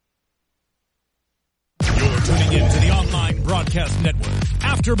tuning in to the online broadcast network,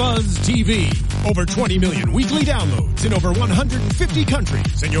 AfterBuzz TV. Over 20 million weekly downloads in over 150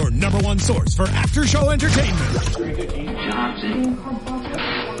 countries, and your number one source for after-show entertainment.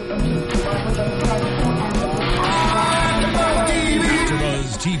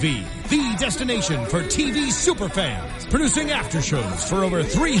 AfterBuzz TV, the destination for TV superfans, producing aftershows for over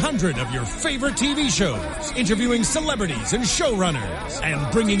 300 of your favorite TV shows, interviewing celebrities and showrunners,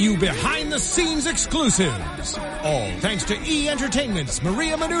 and bringing you behind-the-scenes exclusives. All thanks to E! Entertainment's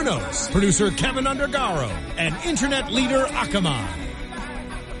Maria Menounos, producer Kevin Undergaro, and internet leader Akamai.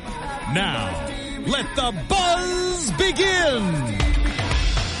 Now, let the buzz begin!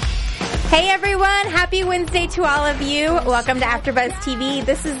 Hey everyone, happy Wednesday to all of you. Welcome to AfterBuzz TV.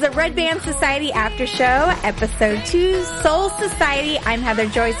 This is the Red Band Society After Show, Episode 2, Soul Society. I'm Heather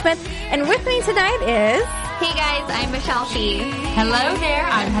Joy Smith, and with me tonight is... Hey guys, I'm Michelle Fee. Hello there,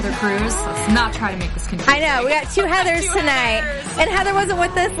 I'm Heather Cruz. Let's not try to make this confusing. I know, we got two Heathers tonight. And Heather wasn't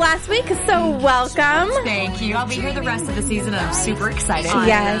with us last week, so welcome. Thank you. I'll be here the rest of the season, and I'm super excited.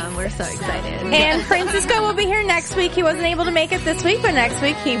 Yes. We're so excited. And Francisco will be here next week. He wasn't able to make it this week, but next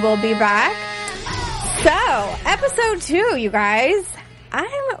week he will be back. So, Episode 2, you guys. I'm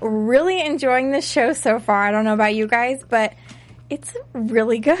really enjoying this show so far. I don't know about you guys, but... it's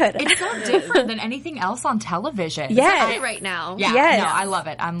really good. It's so different than anything else on television. Yes. Right now. Yeah. Yes. No, I love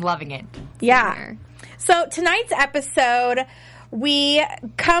it. I'm loving it. Yeah. So tonight's episode, we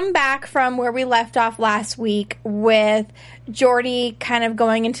come back from where we left off last week with Jordy kind of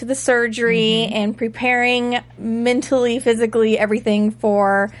going into the surgery and preparing mentally, physically, everything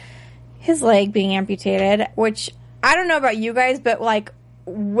for his leg being amputated, which I don't know about you guys, but like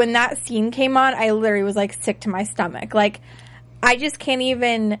when that scene came on, I literally was like sick to my stomach. Like, I just can't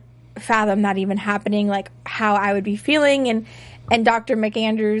even fathom that even happening, like how I would be feeling. And Dr.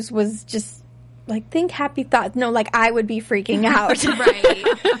 McAndrews was just like, think happy thoughts. No, like I would be freaking out. Right.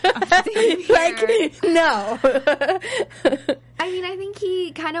 Like, no. I mean, I think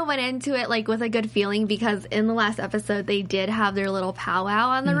he kind of went into it like with a good feeling because in the last episode they did have their little powwow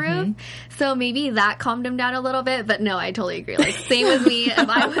on the roof. So maybe that calmed him down a little bit. But no, I totally agree. Like, same with me. If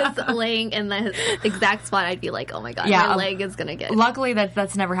I was laying in the exact spot, I'd be like, oh my God, my leg is going to get... Luckily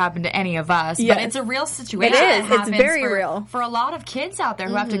that's never happened to any of us. Yes. But it's a real situation. It is. It's very for, real. For a lot of kids out there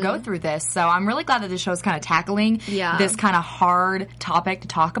who have to go through this. So I'm really glad that the show's kind of tackling this kind of hard topic to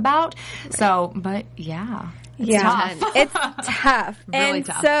talk about. Right. So, but yeah. It's tough. It's tough. Really and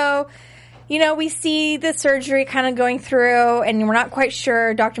tough. So, you know, we see the surgery kind of going through, and we're not quite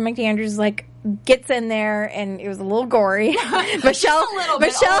sure. Dr. McAndrews, like, gets in there, and it was a little gory. Michelle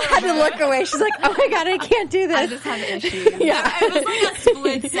had to look away. She's like, oh my God, I can't do this. I just have issues. Yeah. It was like a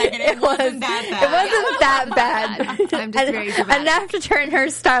split second. It wasn't that bad. It wasn't that bad. I'm just very dramatic. Enough to turn her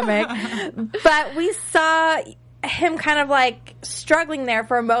stomach. But we saw him kind of like struggling there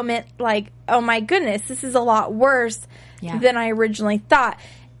for a moment, like, oh my goodness, this is a lot worse than I originally thought.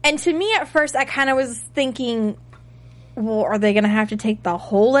 And to me at first, I kind of was thinking, well, are they going to have to take the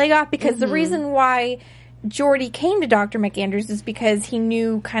whole leg off? Because the reason why Jordy came to Dr. McAndrews is because he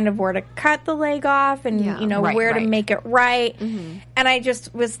knew kind of where to cut the leg off and, you know, where to make it right. And I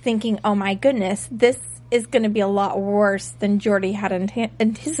just was thinking, oh my goodness, this is going to be a lot worse than Jordy had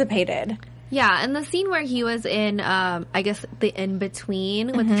anticipated. Yeah, and the scene where he was in, I guess, the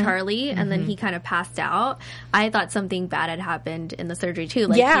in-between with Charlie, and then he kind of passed out, I thought something bad had happened in the surgery, too.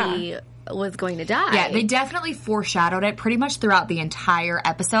 Like, he was going to die. Yeah, they definitely foreshadowed it pretty much throughout the entire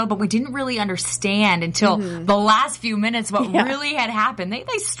episode, but we didn't really understand until the last few minutes what really had happened. They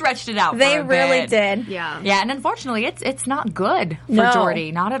stretched it out for a bit. They really did. Yeah. Yeah, and unfortunately, it's not good for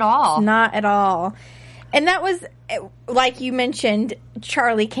Jordy. Not at all. Not at all. And that was, like you mentioned,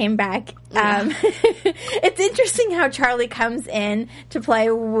 Charlie came back. It's interesting how Charlie comes in to play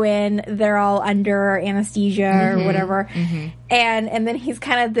when they're all under anesthesia or whatever. And then he's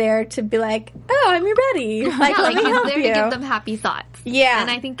kind of there to be like, oh, I'm your buddy. Like, let me help there you. to give them happy thoughts. Yeah. And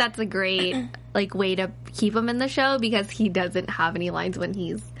I think that's a great, like, way to keep him in the show because he doesn't have any lines when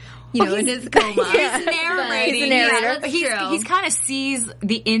he's, you know, in his coma. He's narrating. He's a narrator. Yeah, that's true. He's kind of sees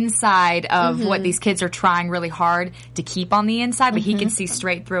the inside of what these kids are trying really hard to keep on the inside, but he can see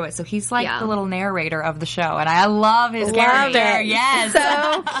straight through it. So he's like the little narrator of the show, and I love his character. It. Yes,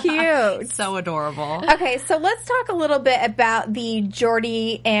 So cute. so adorable. Okay, so let's talk a little bit about the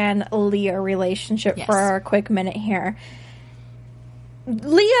Jordy and Leah relationship for a quick minute here.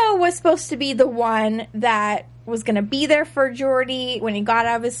 Leo was supposed to be the one that was going to be there for Jordy when he got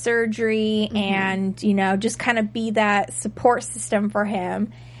out of his surgery and, you know, just kind of be that support system for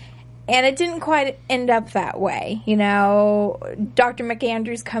him. And it didn't quite end up that way. You know, Dr.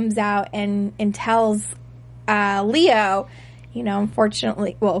 McAndrews comes out and tells Leo,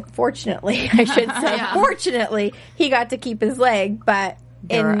 fortunately, I should say, fortunately, he got to keep his leg, but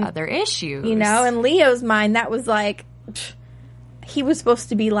there are other issues. In Leo's mind, that was like, he was supposed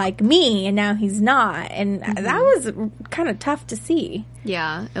to be like me, and now he's not. And that was kind of tough to see.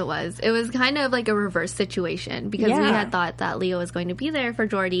 Yeah, it was. It was kind of like a reverse situation because we had thought that Leo was going to be there for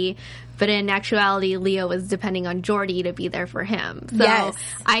Jordy, but in actuality, Leo was depending on Jordy to be there for him. So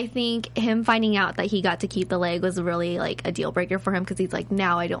I think him finding out that he got to keep the leg was really like a deal breaker for him because he's like,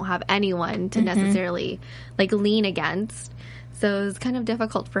 now I don't have anyone to necessarily like lean against. So it was kind of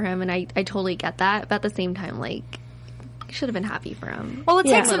difficult for him, and I totally get that. But at the same time, like, should have been happy for him. Well, it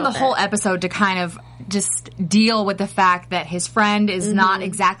takes him the whole episode to kind of just deal with the fact that his friend is not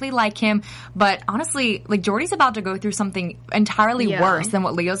exactly like him. But honestly, like, Jordy's about to go through something entirely worse than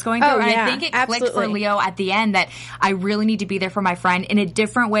what Leo's going through. And I think it clicked for Leo at the end that I really need to be there for my friend in a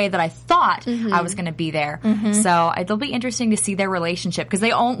different way that I thought I was going to be there. So it'll be interesting to see their relationship because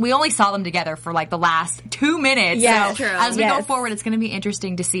we only saw them together for like the last 2 minutes. Yes, so as we go forward, it's going to be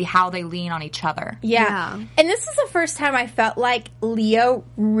interesting to see how they lean on each other. Yeah. And this is the first time I felt like Leo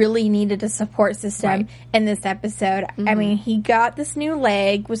really needed a support system in this episode. I mean, he got this new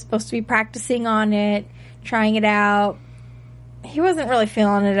leg, was supposed to be practicing on it, trying it out. He wasn't really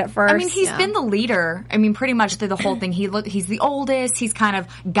feeling it at first. I mean, he's been the leader. I mean, pretty much through the whole thing. He's the oldest. He's kind of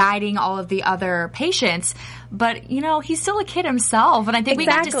guiding all of the other patients. But, he's still a kid himself. And I think we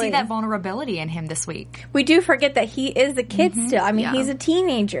got to see that vulnerability in him this week. We do forget that he is a kid still. I mean, he's a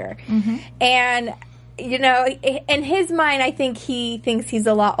teenager. And in his mind, I think he thinks he's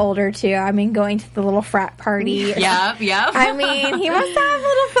a lot older, too. I mean, going to the little frat party. Yep. I mean, he must have a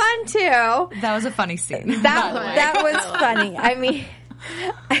little fun, too. That was a funny scene. That was funny. I mean,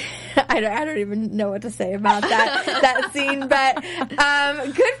 I don't even know what to say about that scene, but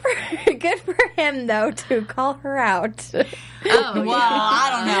good for him, though, to call her out. Oh, well, I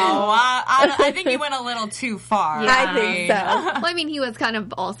don't know. I think he went a little too far. Yeah, I think so. Well, I mean, he was kind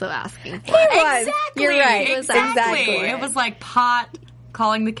of also asking for it. Exactly. You're right. Exactly. It was like pot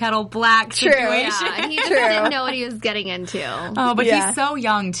calling the kettle black situation. Yeah, and he just didn't know what he was getting into. Oh, but he's so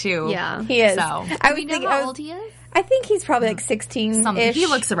young, too. Yeah. He is. So. I would think how old he is? I think he's probably like 16-ish. He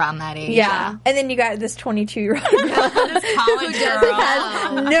looks around that age. Yeah. And then you got this 22-year-old girl. This college girl.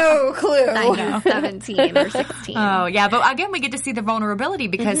 Has no clue. I know, 17 or 16. Oh, yeah. But again, we get to see the vulnerability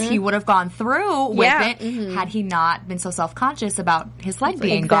because he would have gone through with it had he not been so self-conscious about his leg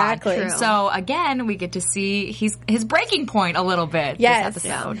being gone. True. So again, we get to see his breaking point a little bit this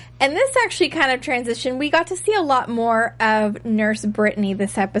episode. Yeah. And this actually kind of transitioned. We got to see a lot more of Nurse Brittany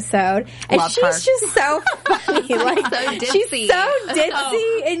this episode. And she's just so funny. Like, so ditzy. She's so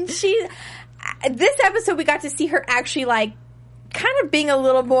ditzy, and this episode we got to see her actually like kind of being a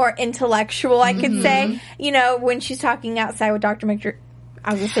little more intellectual, I could say. When she's talking outside with Dr. McDreamy.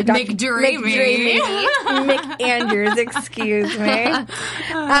 McAndrews, excuse me.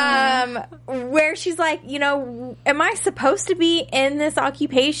 Where she's like, am I supposed to be in this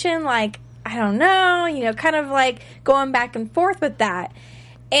occupation? Like, I don't know, kind of like going back and forth with that.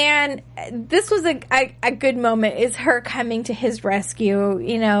 And this was a good moment, is her coming to his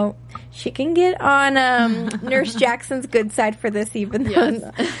rescue. She can get on Nurse Jackson's good side for this, even though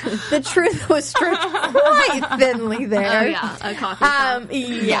the truth was stretched quite thinly there. Oh, yeah, a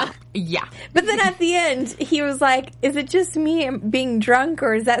coffee shop. Yeah. But then at the end, he was like, is it just me being drunk,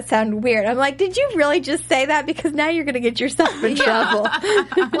 or does that sound weird? I'm like, did you really just say that? Because now you're going to get yourself in trouble.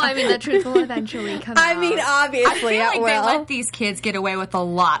 Well, I mean, the truth will eventually come out. I mean, obviously, I feel like they let these kids get away with a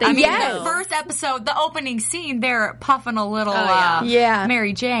lot. The first episode, the opening scene, they're puffing a little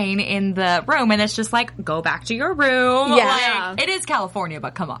Mary Jane in the room, and it's just like, go back to your room. Yeah. Like, it is California,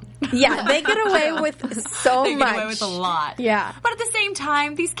 but come on. Yeah, they get away with so much. They get away with a lot. Yeah. But at the same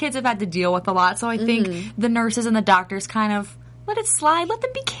time, these kids have had to deal with a lot, so I think the nurses and the doctors kind of let it slide. Let them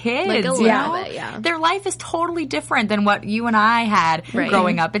be kids. Like a little bit, yeah. Their life is totally different than what you and I had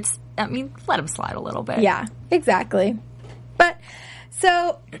growing up. Let them slide a little bit. Yeah, exactly. But,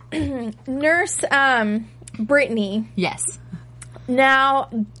 so, Nurse Brittany. Yes. Now,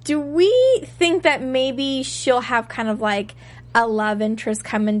 do we think that maybe she'll have kind of like a love interest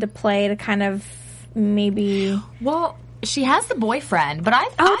come into play to kind of maybe... Well, she has the boyfriend, but I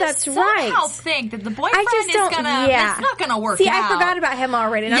that's somehow right. think that the boyfriend it's not gonna work out. See, out. I forgot about him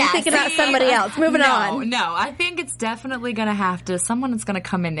already, and I'm thinking about somebody else. Moving on. No, I think it's definitely gonna have to, someone that's gonna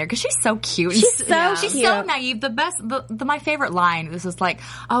come in there, because she's so cute. She's so She's cute. so naive. My favorite line was just like,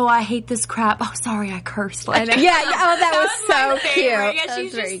 oh, I hate this crap. Oh, sorry, I cursed. Like, Oh, that was so cute. Yeah,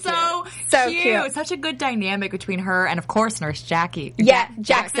 she's just so cute. Such a good dynamic between her and, of course, Nurse Jackie. Yeah,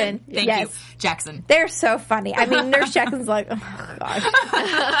 Jackson. Thank you, Jackson. They're so funny. I mean, Nurse Jackson's like, oh my gosh.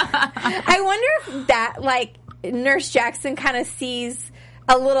 I wonder if that, like, Nurse Jackson kind of sees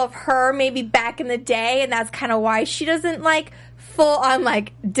a little of her maybe back in the day, and that's kind of why she doesn't, like, full on,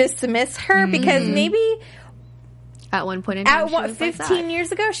 like, dismiss her, because maybe at one point in time, 15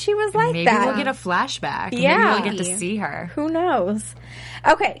 years ago, she was like maybe that. Maybe we'll get a flashback. Yeah. Maybe we'll get to see her. Who knows?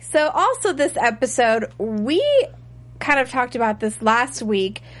 Okay, so also this episode, we kind of talked about this last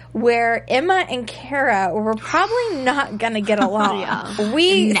week, where Emma and Kara were probably not going to get along.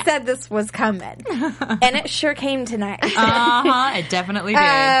 We said this was coming, and it sure came tonight. It definitely did.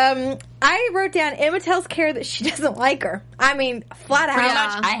 I wrote down, Emma tells Kara that she doesn't like her. I mean, flat out. Pretty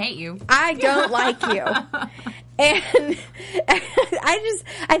much, I hate you. I don't like you. And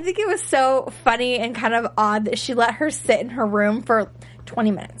I think it was so funny and kind of odd that she let her sit in her room for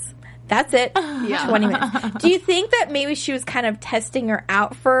 20 minutes. That's it. 20 minutes. Do you think that maybe she was kind of testing her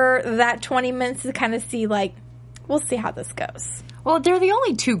out for that 20 minutes to kind of see, like, we'll see how this goes? Well, they're the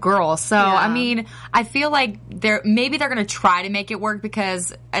only two girls, so, I mean, I feel like maybe they're going to try to make it work,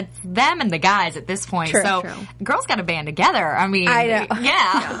 because it's them and the guys at this point. True. Girls got to band together. I mean, I know.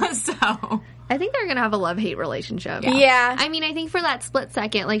 Yeah. So I think they're going to have a love-hate relationship. Yeah. I mean, I think for that split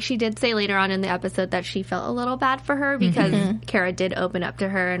second, like, she did say later on in the episode that she felt a little bad for her, because Kara did open up to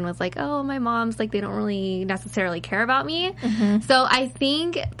her and was like, oh, my mom's, like, they don't really necessarily care about me. So I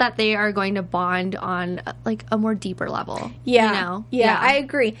think that they are going to bond on, like, a more deeper level. Yeah. You know? Yeah, I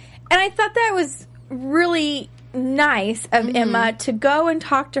agree. And I thought that was really nice of Emma to go and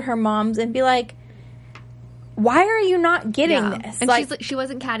talk to her moms and be like, why are you not getting this? And like, she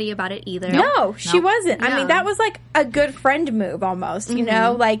wasn't catty about it either. No, she wasn't. I mean, that was like a good friend move almost, you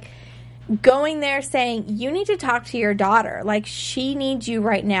know? Like, going there saying, you need to talk to your daughter. Like, she needs you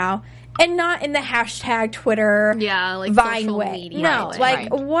right now. And not in the hashtag Twitter, like Vine social way. media. No,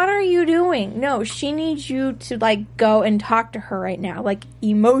 what are you doing? No, she needs you to, like, go and talk to her right now. Like,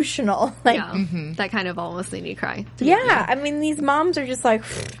 emotional. Like, that kind of almost made me cry. I mean, these moms are just like...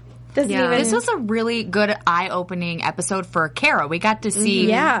 This was a really good eye-opening episode for Kara. We got to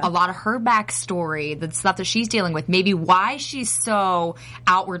see a lot of her backstory, the stuff that she's dealing with, maybe why she's so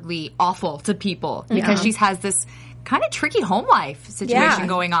outwardly awful to people, because she has this kind of tricky home life situation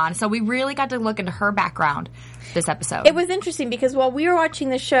going on. So we really got to look into her background this episode. It was interesting because while we were watching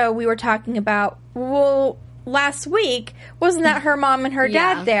the show, we were talking about, well, last week, wasn't that her mom and her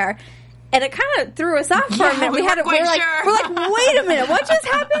dad there? And it kind of threw us off for a minute. We're like, wait a minute, what just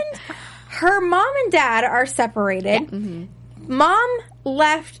happened? Her mom and dad are separated. Mom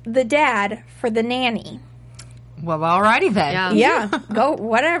left the dad for the nanny. Well, alrighty then. Yeah, go,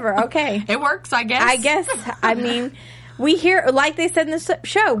 whatever, okay. It works, I guess. I mean, we hear, like they said in the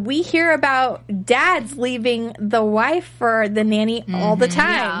show, we hear about dads leaving the wife for the nanny all the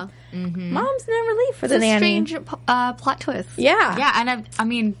time. Moms never leave for the nanny. Strange plot twist. Yeah, and I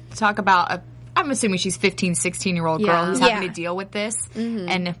mean, talk about I'm assuming she's 15, 16-year-old girl who's having to deal with this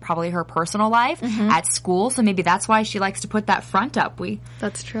and probably her personal life at school. So maybe that's why she likes to put that front up.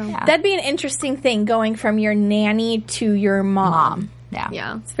 That's true. Yeah. That'd be an interesting thing, going from your nanny to your mom.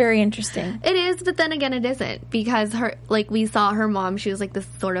 Yeah. It's very interesting. It is, but then again, it isn't, because her, like, we saw her mom, she was like this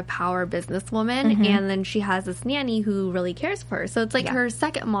sort of power businesswoman, and then she has this nanny who really cares for her. So it's like her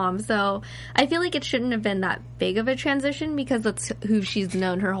second mom. So I feel like it shouldn't have been that big of a transition, because that's who she's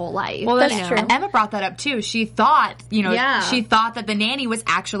known her whole life. Well, that's true. Emma brought that up too. She thought, she thought that the nanny was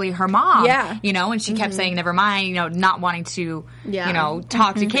actually her mom. And she kept saying, never mind, not wanting to,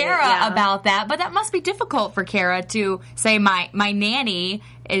 talk to Kara about that. But that must be difficult for Kara to say, my nanny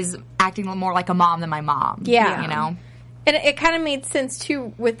is acting more like a mom than my mom. And it kind of made sense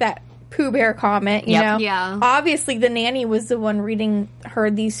too with that Pooh Bear comment, you know? Obviously the nanny was the one reading her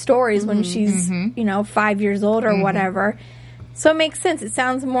these stories when she's, 5 years old or whatever. So it makes sense. It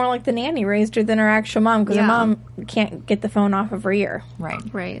sounds more like the nanny raised her than her actual mom, because her mom can't get the phone off of her ear.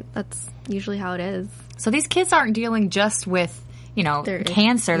 Right. That's usually how it is. So these kids aren't dealing just with, their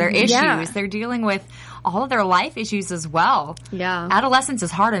cancer, their issues. They're dealing with all of their life issues as well. Adolescence is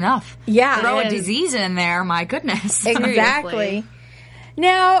hard enough. Throw a disease in there, my goodness. Exactly.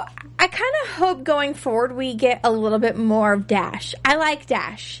 Now, I kind of hope going forward we get a little bit more of Dash. I like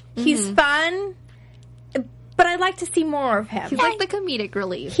Dash. He's fun, but but I'd like to see more of him. He's like the comedic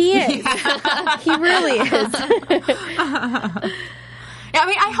relief. He is. He really is. Yeah, I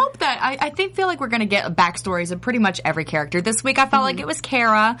mean, I hope that I feel like we're going to get backstories of pretty much every character. This week, I felt like it was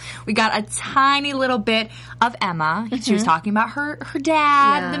Kara. We got a tiny little bit of Emma. She was talking about her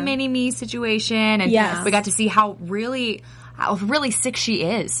dad, the mini-me situation, and we got to see how really sick she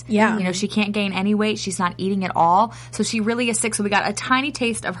is. Yeah. You know, she can't gain any weight. She's not eating at all. So she really is sick. So we got a tiny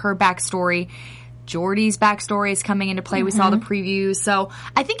taste of her backstory. Jordy's backstory is coming into play. We saw the previews. So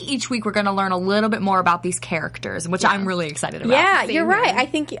I think each week we're going to learn a little bit more about these characters, which I'm really excited about. Yeah, you're right. I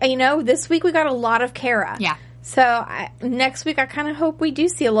think, this week we got a lot of Kara. Yeah. So next week I kind of hope we do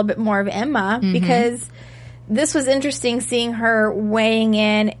see a little bit more of Emma because this was interesting seeing her weighing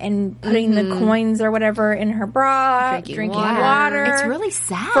in and putting the coins or whatever in her bra, drinking water. It's really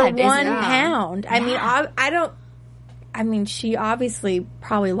sad. For 1 pound. I mean, she obviously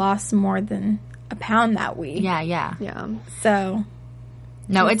probably lost more than a pound that week. Yeah. So,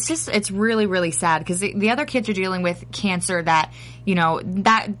 no, it's really, really sad because the other kids are dealing with cancer that,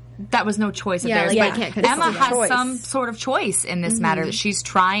 that was no choice of theirs. But Emma has some sort of choice in this matter. That she's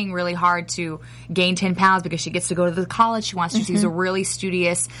trying really hard to gain 10 pounds because she gets to go to the college she wants to. She's a really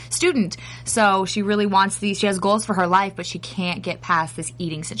studious student. So she really wants she has goals for her life, but she can't get past this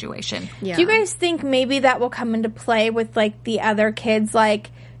eating situation. Yeah. Do you guys think maybe that will come into play with, like, the other kids?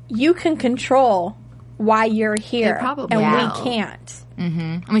 Like, you can control why you're here, and we can't. I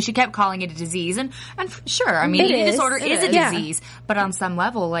mean, she kept calling it a disease, and sure, I mean, eating disorder is a disease, but on some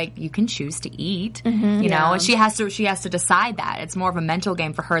level, like, you can choose to eat, you know, and she has to decide that. It's more of a mental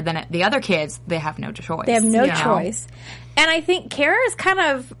game for her than the other kids. They have no choice. They have no choice. And I think Kara is kind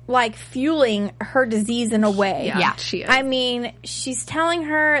of, like, fueling her disease in a way. Yeah, she is. I mean, she's telling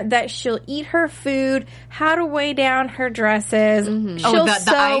her that she'll eat her food, how to weigh down her dresses, she'll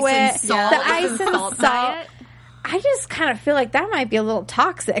sew it, the ice and salt. I just kind of feel like that might be a little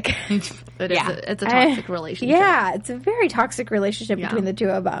toxic. It's a toxic relationship. Yeah, it's a very toxic relationship between the two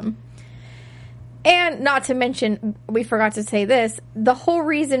of them. And not to mention, we forgot to say this, the whole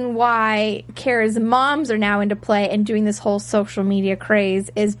reason why Kara's moms are now into play and doing this whole social media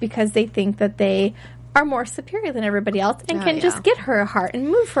craze is because they think that they are more superior than everybody else and can just get her a heart and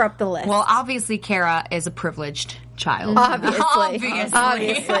move her up the list. Well, obviously, Kara is a privileged child.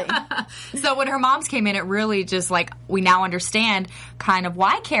 Obviously. So when her moms came in, it really just, like, we now understand kind of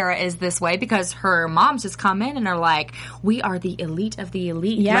why Kara is this way, because her moms just come in and are like, we are the elite of the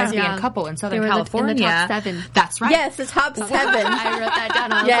elite lesbian couple in Southern California. In the top 7. That's right. Yes, the top 7. I wrote that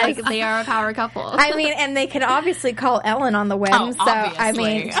down. I was like, they are a power couple. I mean, and they can obviously call Ellen on the whim. I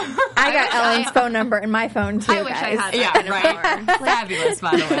mean, I got Ellen's phone number in my phone, too, I wish I had that. Right. Fabulous,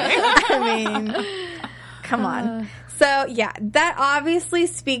 by the way. I mean, come on. So, yeah, that obviously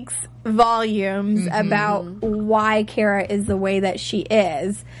speaks volumes about why Kara is the way that she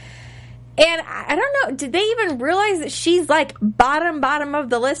is. And I don't know, did they even realize that she's, like, bottom of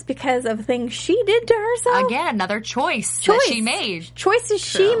the list because of things she did to herself? Again, another choice that she made. Choices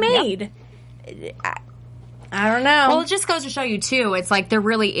she made. Yep. I don't know. Well, it just goes to show you, too, it's like there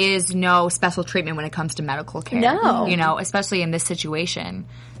really is no special treatment when it comes to medical care. No. You know, especially in this situation.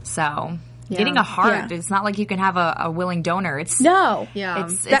 So... Getting a heart, it's not like you can have a willing donor. It's a hard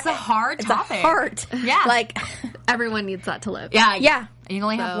topic. It's a heart. Yeah. Like, everyone needs that to live. Yeah. And you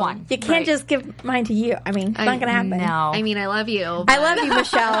only have one. You can't just give mine to you. I mean, it's not going to happen. No. I mean, I love you. I love you,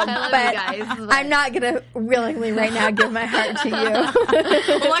 Michelle. I love but you guys. But I'm not going to willingly right now give my heart to you.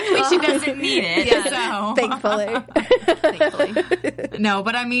 Well, luckily she doesn't need it. Yeah. So. Thankfully. No,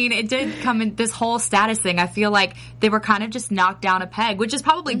 but I mean, it did come in this whole status thing. I feel like they were kind of just knocked down a peg, which is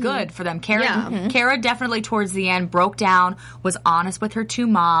probably good for them. Kara definitely towards the end broke down, was honest with her two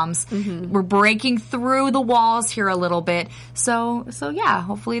moms. We're breaking through the walls here a little bit. So yeah,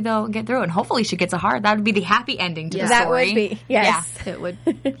 hopefully they'll get through, and hopefully she gets a heart. That would be the happy ending to the story. That would be, yes. Yeah, it would,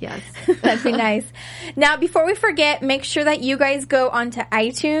 yes. That'd be nice. Now, before we forget, make sure that you guys go onto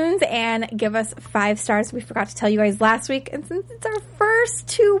iTunes and give us 5 stars. We forgot to tell you guys last week, and since it's our first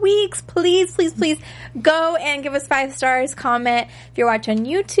 2 weeks, please go and give us 5 stars. Comment. If you're watching on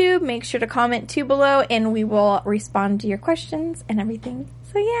YouTube, make sure to comment too below, and we will respond to your questions and everything.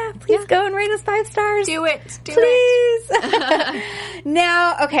 So yeah, please go and rate us 5 stars. Do it. Please.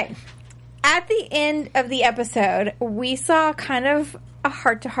 Now, okay. At the end of the episode, we saw kind of a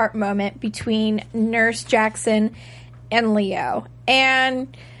heart-to-heart moment between Nurse Jackson and Leo.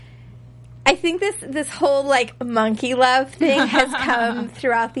 And I think this whole, like, monkey love thing has come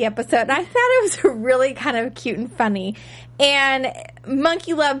throughout the episode. And I thought it was really kind of cute and funny. And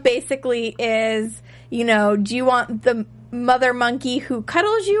monkey love basically is, you know, do you want the mother monkey who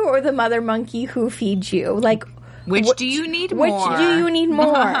cuddles you or the mother monkey who feeds you? Like, Which do you need more? Which do you need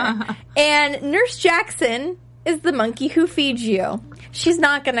more? And Nurse Jackson is the monkey who feeds you. She's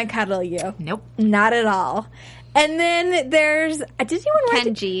not going to cuddle you. Nope. Not at all. And then there's... Did anyone write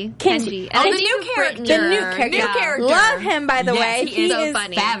Kenji. Oh, the new character. The new character. Love him, by the way. He is so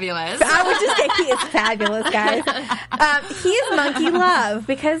funny. Fabulous. I would just say he is fabulous, guys. He is Monkey Love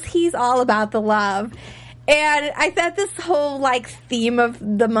because he's all about the love. And I thought this whole, like, theme of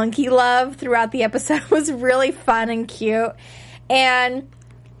the monkey love throughout the episode was really fun and cute. And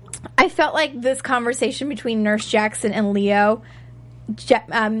I felt like this conversation between Nurse Jackson and Leo,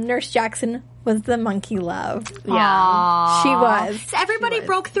 Nurse Jackson was the monkey love. Yeah. She was. So everybody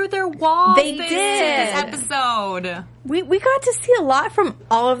broke through their walls. They this did. episode. We got to see a lot from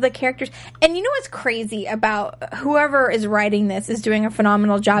all of the characters. And you know what's crazy about whoever is writing this is doing a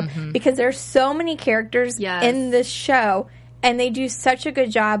phenomenal job because there's so many characters in this show and they do such a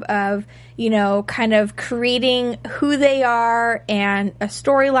good job of, you know, kind of creating who they are and a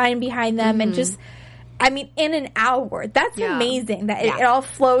storyline behind them and just... I mean, in an hour. That's amazing that it all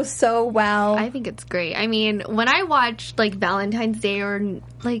flows so well. I think it's great. I mean, when I watch, like, Valentine's Day or,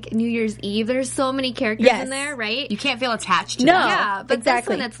 like, New Year's Eve, there's so many characters in there, right? You can't feel attached to No. them. Yeah, but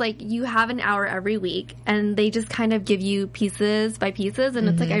exactly. this one, it's like you have an hour every week, and they just kind of give you pieces by pieces, and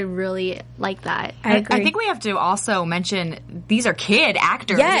it's like, I really like that. I agree. I think we have to also mention these are kid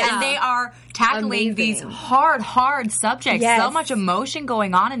actors. Yes. And they are tackling these hard subjects. Yes. So much emotion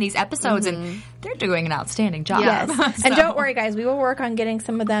going on in these episodes, and they're doing an outstanding job. Yes. And don't worry, guys. We will work on getting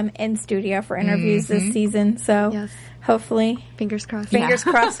some of them in studio for interviews this season. So hopefully, Fingers crossed. fingers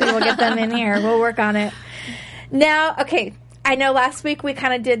crossed, we will get them in here. We'll work on it. Now, okay. I know last week we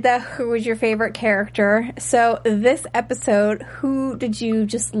kind of did the who was your favorite character. So this episode, who did you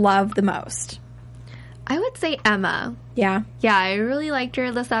just love the most? I would say Emma. Yeah. Yeah, I really liked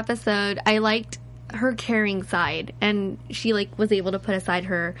her this episode. I liked her caring side, and she, like, was able to put aside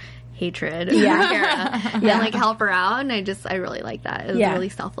her hatred for Kara and, like, help her out, and I really like that. It was really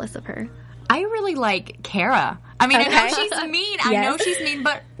selfless of her. I really like Kara. I mean, I know she's mean. I Yes. know she's mean,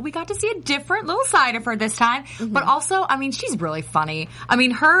 but we got to see a different little side of her this time. But also, I mean, she's really funny. I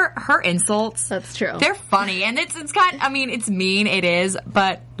mean, her insults. That's true. They're funny. And it's kind I mean, it's mean, it is,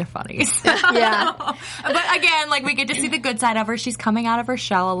 but they're funny. So. Yeah. But again, like, we get to see the good side of her. She's coming out of her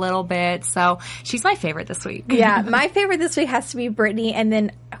shell a little bit. So she's my favorite this week. Yeah. My favorite this week has to be Brittany, and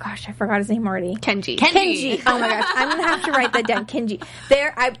then, oh gosh, I forgot his name already. Kenji. Kenji. Oh my gosh. I'm going to have to write that down. Kenji.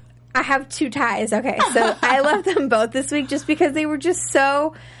 I have two ties. Okay. So I love them both this week just because they were just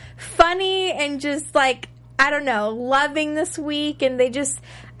so funny and just like, I don't know, loving this week. And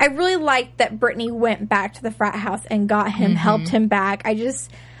I really liked that Brittany went back to the frat house and got him, helped him back. I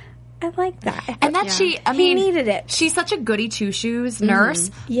like that. And that he needed it. She's such a goody two-shoes nurse,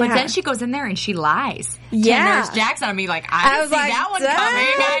 Yeah. but then she goes in there and she lies. Yeah. To Nurse Jackson. I mean, like, I didn't was see like, that one duh.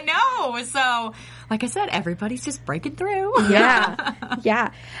 coming. I know. So, like I said, everybody's just breaking through. Yeah.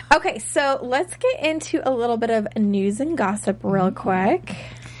 Yeah. Okay, so let's get into a little bit of news and gossip real quick.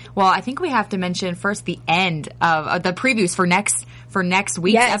 Well, I think we have to mention first the end of the previews for next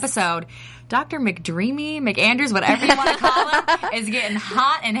week's episode. Dr. McAndrews, whatever you want to call him, is getting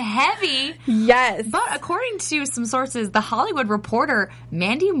hot and heavy. Yes. But according to some sources, the Hollywood Reporter,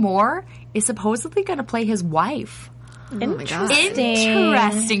 Mandy Moore, is supposedly going to play his wife.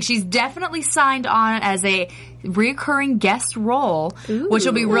 Interesting. She's definitely signed on as a recurring guest role, which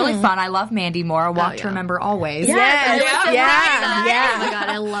will be really fun. I love Mandy Moore. Walk to Remember Always. Yes. Oh my god,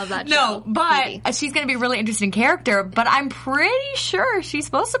 I love that show. No, but she's going to be a really interesting character, but I'm pretty sure she's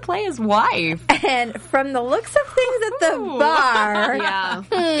supposed to play his wife. And from the looks of things at the bar. Yeah.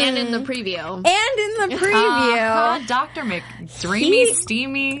 And in the preview. And in the preview. Dr. McDreamy,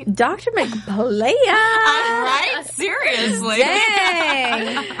 Steamy. Dr. McPlaya. Right? Seriously.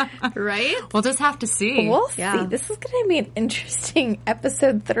 Dang. Right? We'll just have to see. We'll see. This is going to be an interesting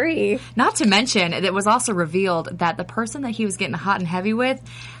episode 3. Not to mention, it was also revealed that the person that he was getting hot and heavy with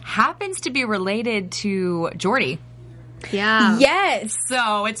happens to be related to Jordy. Yeah. Yes.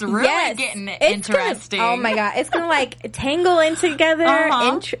 So it's really getting interesting. Oh my god. It's going to like tangle in together.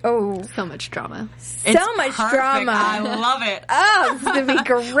 So much drama. So much drama. I love it. Oh, this is going to be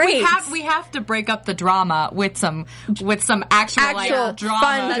great. We have to break up the drama with some actual like, drama.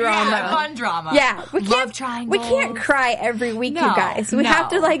 Fun drama. Yeah, fun drama. Yeah. Love triangles. We can't cry every week, you guys. We have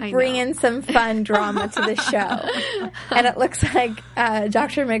to like bring in some fun drama to the show. And it looks like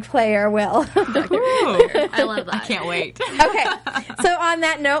Dr. McPlayer will. I love that. I can't wait. Okay. So on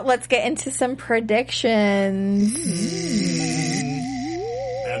that note, let's get into some predictions.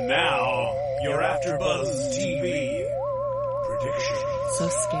 And now, your AfterBuzz TV predictions. So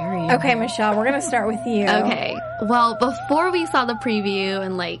scary. Okay, Michelle, we're going to start with you. Okay. Well, before we saw the preview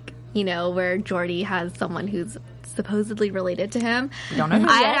and where Geordi has someone who's supposedly related to him, Don't know who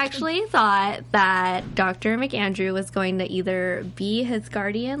I yet. had actually thought that Dr. McAndrew was going to either be his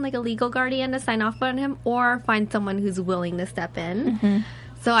guardian, like a legal guardian to sign off on him, or find someone who's willing to step in. Mm-hmm.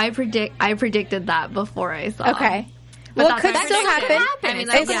 So I predicted that before I saw. Okay. But Well, it could still happen. I mean,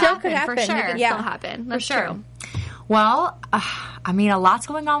 It still could happen. For sure. It could Yeah. still happen. That's sure. true. Well, I mean, a lot's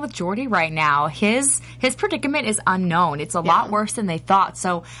going on with Geordi right now. His predicament is unknown. It's a lot worse than they thought.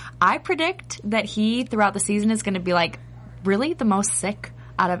 So I predict that he, throughout the season, is going to be really the most sick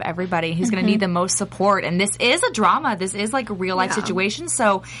out of everybody. He's going to need the most support. And this is a drama. This is a real life situation.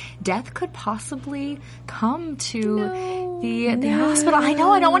 So death could possibly come to the hospital. I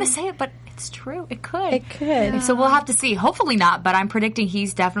know, I don't want to say it, but it's true. It could. It could. So we'll have to see. Hopefully not, but I'm predicting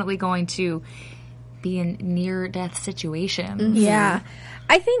he's definitely going to be in near-death situation. Mm-hmm. Yeah.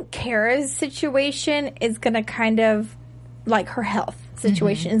 I think Kara's situation is going to kind of, her health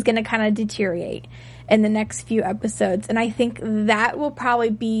situation is going to kind of deteriorate in the next few episodes. And I think that will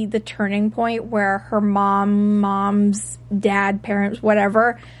probably be the turning point where her mom's dad, parents,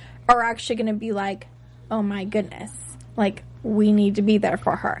 whatever, are actually going to be like, oh my goodness, we need to be there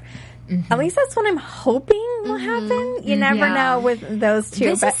for her. At least that's what I'm hoping will happen. You never know with those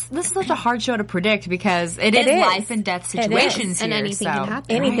two. This is such a hard show to predict because it is life and death situations here. And anything can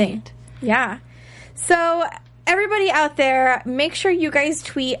happen. Anything. Right. Yeah. So everybody out there, make sure you guys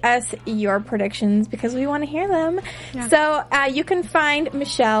tweet us your predictions because we want to hear them. Yeah. So you can find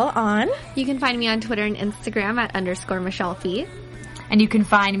Michelle on. You can find me on Twitter and Instagram at _MichelleFee. And you can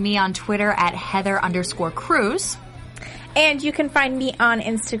find me on Twitter at Heather_Cruz. And you can find me on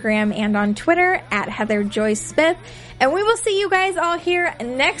Instagram and on Twitter at Heather Joyce Smith. And we will see you guys all here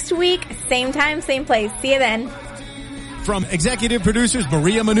next week. Same time, same place. See you then. From executive producers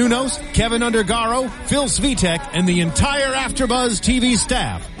Maria Menounos, Kevin Undergaro, Phil Svitek, and the entire AfterBuzz TV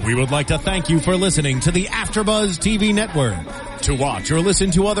staff, we would like to thank you for listening to the AfterBuzz TV network. To watch or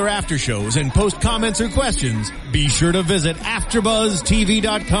listen to other after shows and post comments or questions, be sure to visit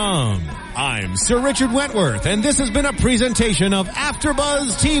AfterBuzzTV.com. I'm Sir Richard Wentworth, and this has been a presentation of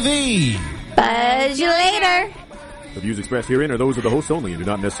AfterBuzz TV. Buzz you later. The views expressed herein are those of the hosts only and do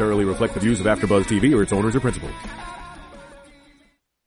not necessarily reflect the views of AfterBuzz TV or its owners or principals.